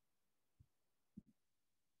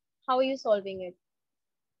 How are you solving it?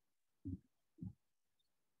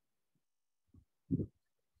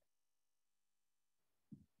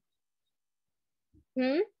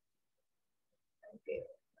 Hmm? Okay.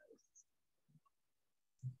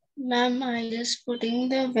 Ma'am, I just putting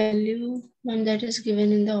the value, ma'am, that is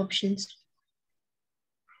given in the options.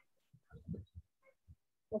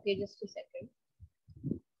 Okay, just a second.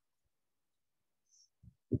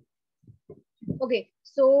 Okay,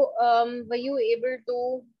 so were you able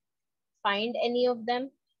to find any of them?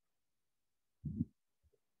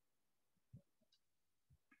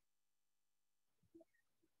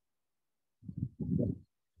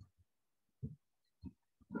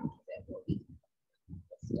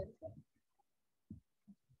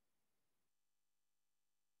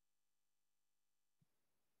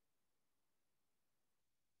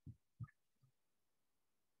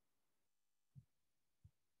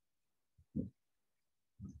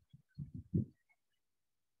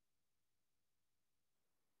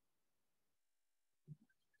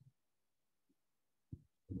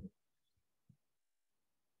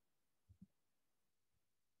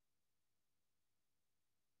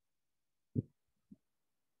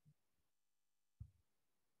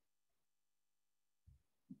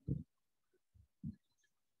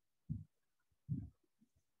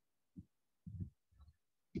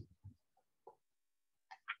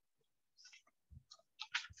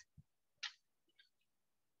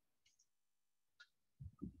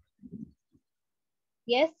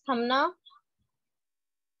 Yes, Hamna?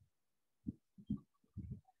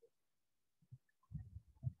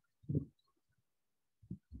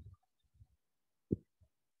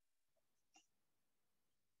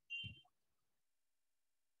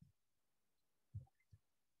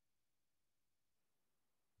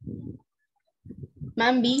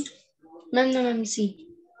 Ma'am, B. Ma'am, no, ma'am, C.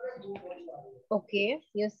 Okay,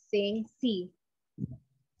 you're saying C.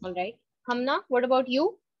 All right. Hamna, what about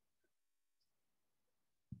you?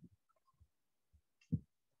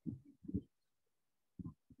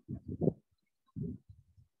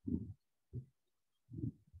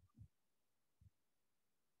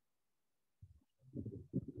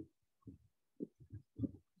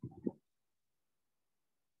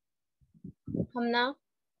 Hamna,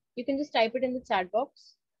 you can just type it in the chat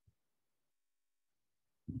box.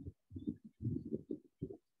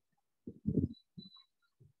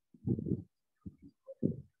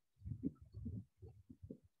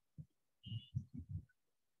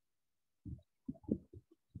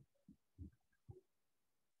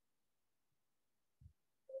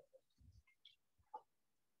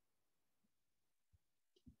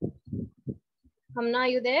 Hamna, are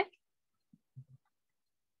you there?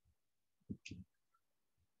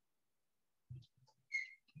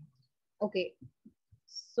 Okay.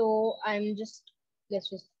 So let's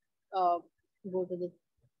just go to the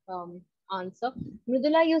answer.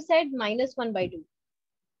 Mridula, you said -1/2.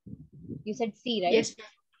 You said C, right? Yes.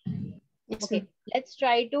 Yes, Okay. Let's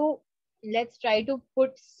try to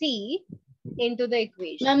put C into the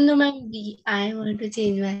equation. ma'am. No, ma'am. B. I want to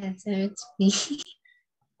change my answer. It's B.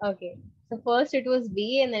 Okay. So first it was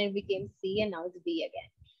B and then it became C and now it's B again.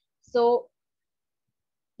 So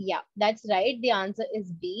yeah, that's right. The answer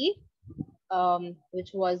is B,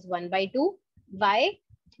 which was 1/2. Why?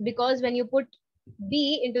 Because when you put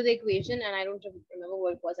B into the equation, and I don't remember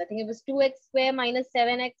what it was. I think it was 2x square minus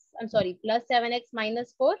 7x. I'm sorry, plus 7x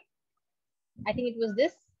minus 4. I think it was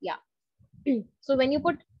this. Yeah. So when you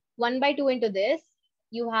put 1/2 into this,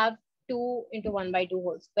 you have 2 into 1/2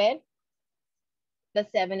 whole square plus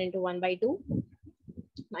 7 into 1/2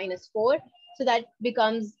 minus 4. So that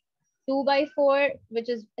becomes 2/4, which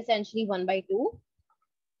is essentially 1/2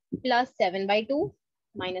 plus 7/2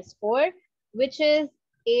 minus 4, which is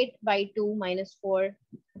 8/2 minus 4.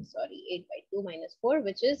 Sorry, 8/2 minus 4,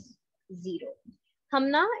 which is 0.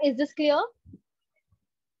 Hamna, is this clear?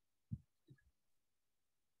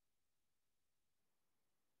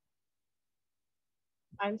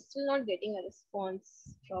 I'm still not getting a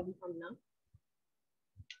response from Hamna.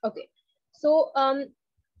 Okay, so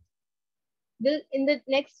in the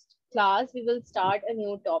next class, we will start a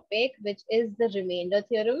new topic, which is the remainder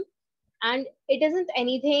theorem. And it isn't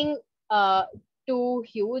anything too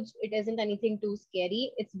huge. It isn't anything too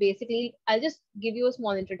scary. It's basically, I'll just give you a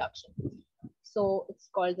small introduction. So it's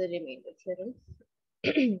called the remainder theorem.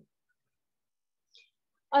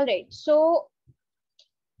 All right, so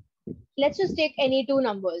let's just take any two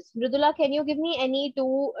numbers. Mridula, can you give me any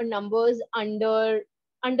two numbers under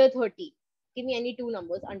 30? Give me any two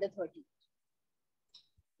numbers under 30.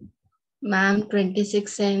 Ma'am,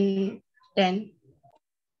 26 and 10.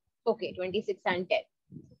 Okay, 26 and 10.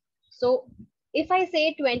 So if I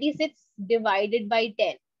say 26 divided by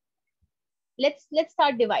 10, let's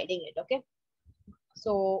start dividing it, okay?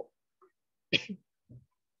 So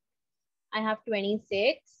I have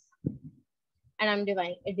 26 and I'm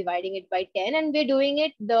dividing it by 10, and we're doing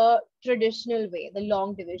it the traditional way, the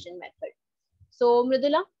long division method. So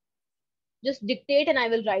Mridula, just dictate and I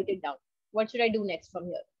will write it down. What should I do next from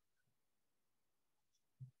here?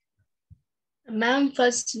 Ma'am,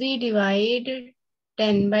 first we divide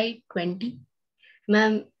 10 by 20.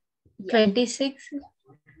 Ma'am, 26.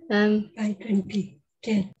 Ma'am, by 20.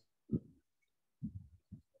 10.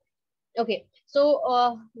 Okay, so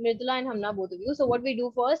Mridula and Hamna, both of you. So what we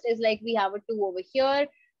do first is like we have a 2 over here,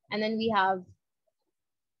 and then we have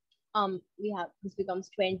this becomes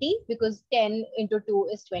 20 because 10 into 2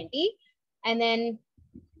 is 20, and then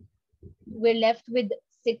we're left with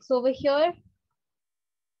 6 over here,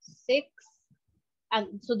 6,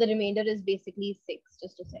 and so the remainder is basically 6.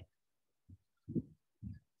 Just a sec.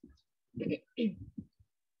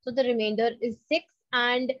 So the remainder is 6,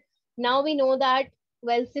 and now we know that,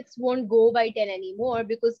 well, 6 won't go by 10 anymore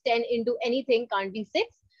because 10 into anything can't be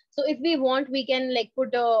 6. So if we want, we can like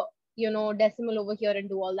put a decimal over here and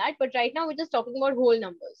do all that, but right now we're just talking about whole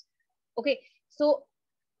numbers. Okay, so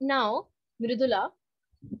now Mridula,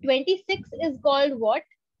 26 is called what?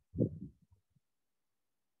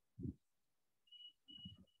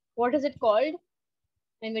 What is it called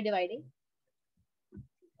when we're dividing?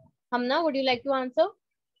 Hamna, would you like to answer?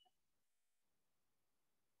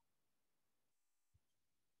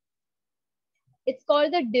 It's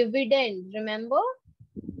called the dividend. Remember?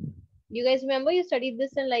 You guys remember? You studied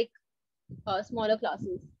this in like smaller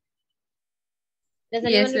classes. Does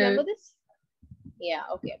anyone remember this? Yeah,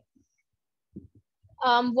 okay.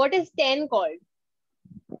 What is 10 called?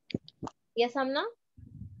 Yes, Hamna?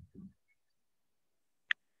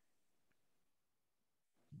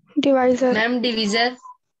 Divisor. Ma'am, divisor.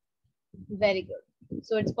 Very good.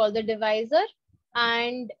 So it's called the divisor.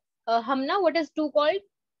 And Hamna, what is 2 called?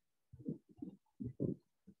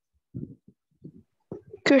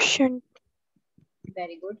 Quotient.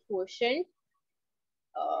 Very good. Quotient.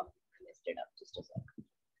 I messed it up. Just a sec.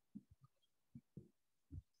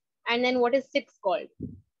 And then what is 6 called?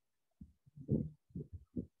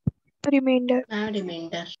 Remainder.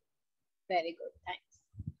 Remainder. Very good. Thanks.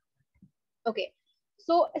 Okay.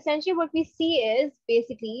 So essentially what we see is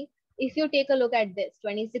basically, if you take a look at this,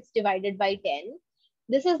 26 divided by 10,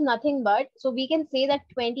 this is nothing but, so we can say that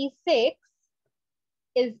 26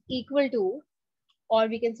 is equal to, or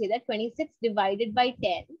we can say that 26 divided by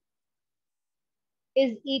 10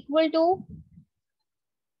 is equal to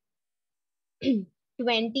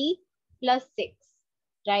 20 plus 6,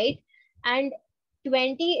 right? And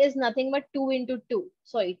 20 is nothing but 2 into 2.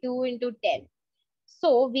 Sorry, 2 into 10.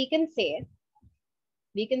 So we can say,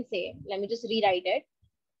 let me just rewrite it.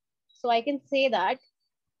 So I can say that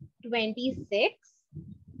 26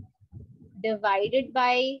 divided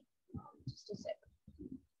by, just a second,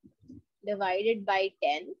 divided by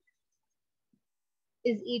 10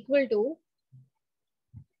 is equal to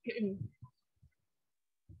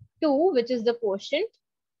 2, which is the quotient,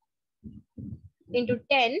 into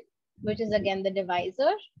 10, which is again the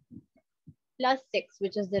divisor, plus 6,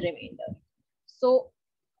 which is the remainder. So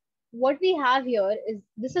what we have here is,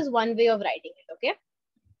 this is one way of writing it, okay?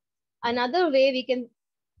 Another way we can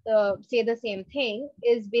say the same thing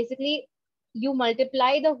is basically you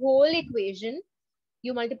multiply the whole equation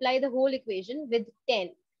with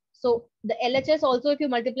 10. So the LHS also, if you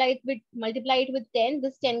multiply it with 10,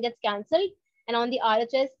 this 10 gets cancelled, and on the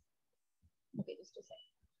RHS, okay, just a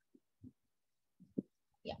second.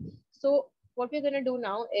 Yeah. So what we're gonna do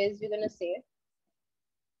now is we're gonna say,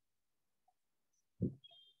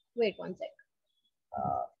 wait one sec.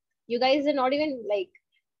 You guys are not even like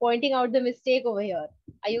pointing out the mistake over here.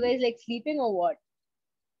 Are you guys like sleeping or what?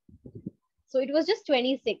 So it was just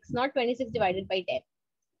 26, not 26 divided by 10.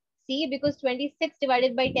 See, because 26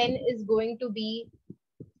 divided by 10 is going to be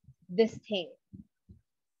this thing.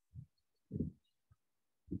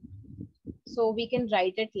 So we can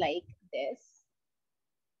write it like this.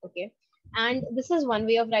 Okay. And this is one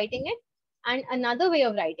way of writing it. And another way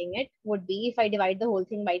of writing it would be, if I divide the whole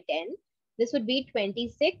thing by 10, this would be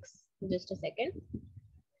 26. Just a second.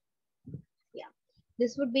 Yeah.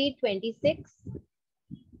 This would be 26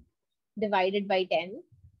 divided by 10,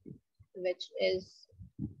 which is,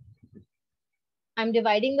 I'm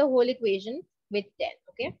dividing the whole equation with 10,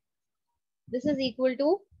 okay? This is equal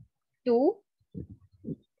to 2,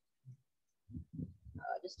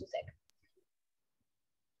 just a second,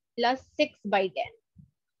 plus 6 by 10.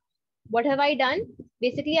 What have I done?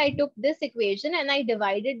 Basically, I took this equation and I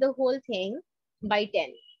divided the whole thing by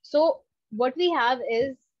 10. So what we have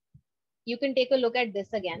is, you can take a look at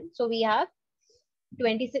this again. So we have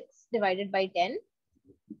 26 divided by 10.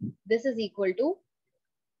 This is equal to,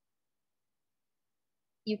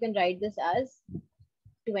 you can write this as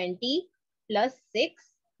 20 plus 6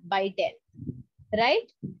 by 10,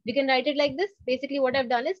 right? We can write it like this. Basically what I've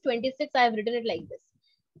done is 26, I have written it like this.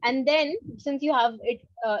 And then since you have it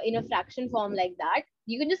in a fraction form like that,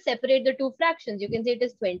 you can just separate the two fractions. You can say it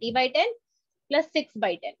is 20 by 10 plus 6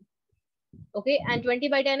 by 10. Okay, and 20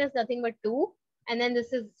 by 10 is nothing but 2. And then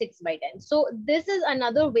this is 6 by 10. So this is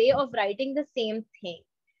another way of writing the same thing.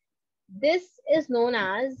 This is known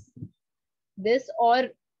as this, or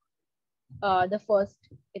the first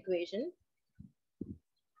equation.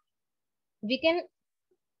 We can,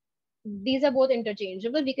 these are both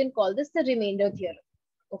interchangeable. We can call this the remainder theorem.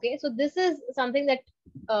 Okay, so this is something that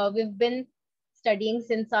we've been studying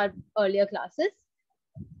since our earlier classes.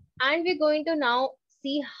 And we're going to now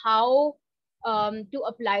see how to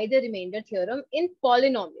apply the remainder theorem in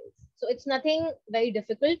polynomials. So it's nothing very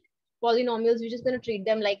difficult. Polynomials, we're just going to treat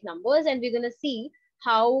them like numbers, and we're going to see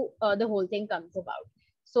how the whole thing comes about.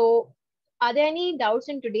 So are there any doubts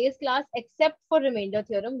in today's class except for remainder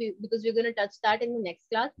theorem, because we're going to touch that in the next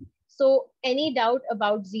class? So any doubt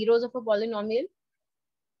about zeros of a polynomial?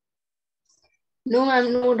 No,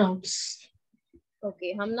 ma'am, no doubts.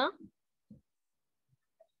 Okay, Hamna?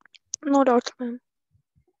 No doubts, ma'am.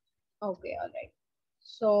 Okay, all right.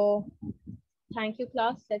 So thank you,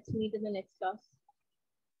 class. Let's meet in the next class.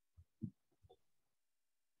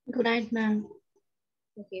 Good night, ma'am.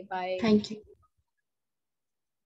 Okay, bye. Thank you.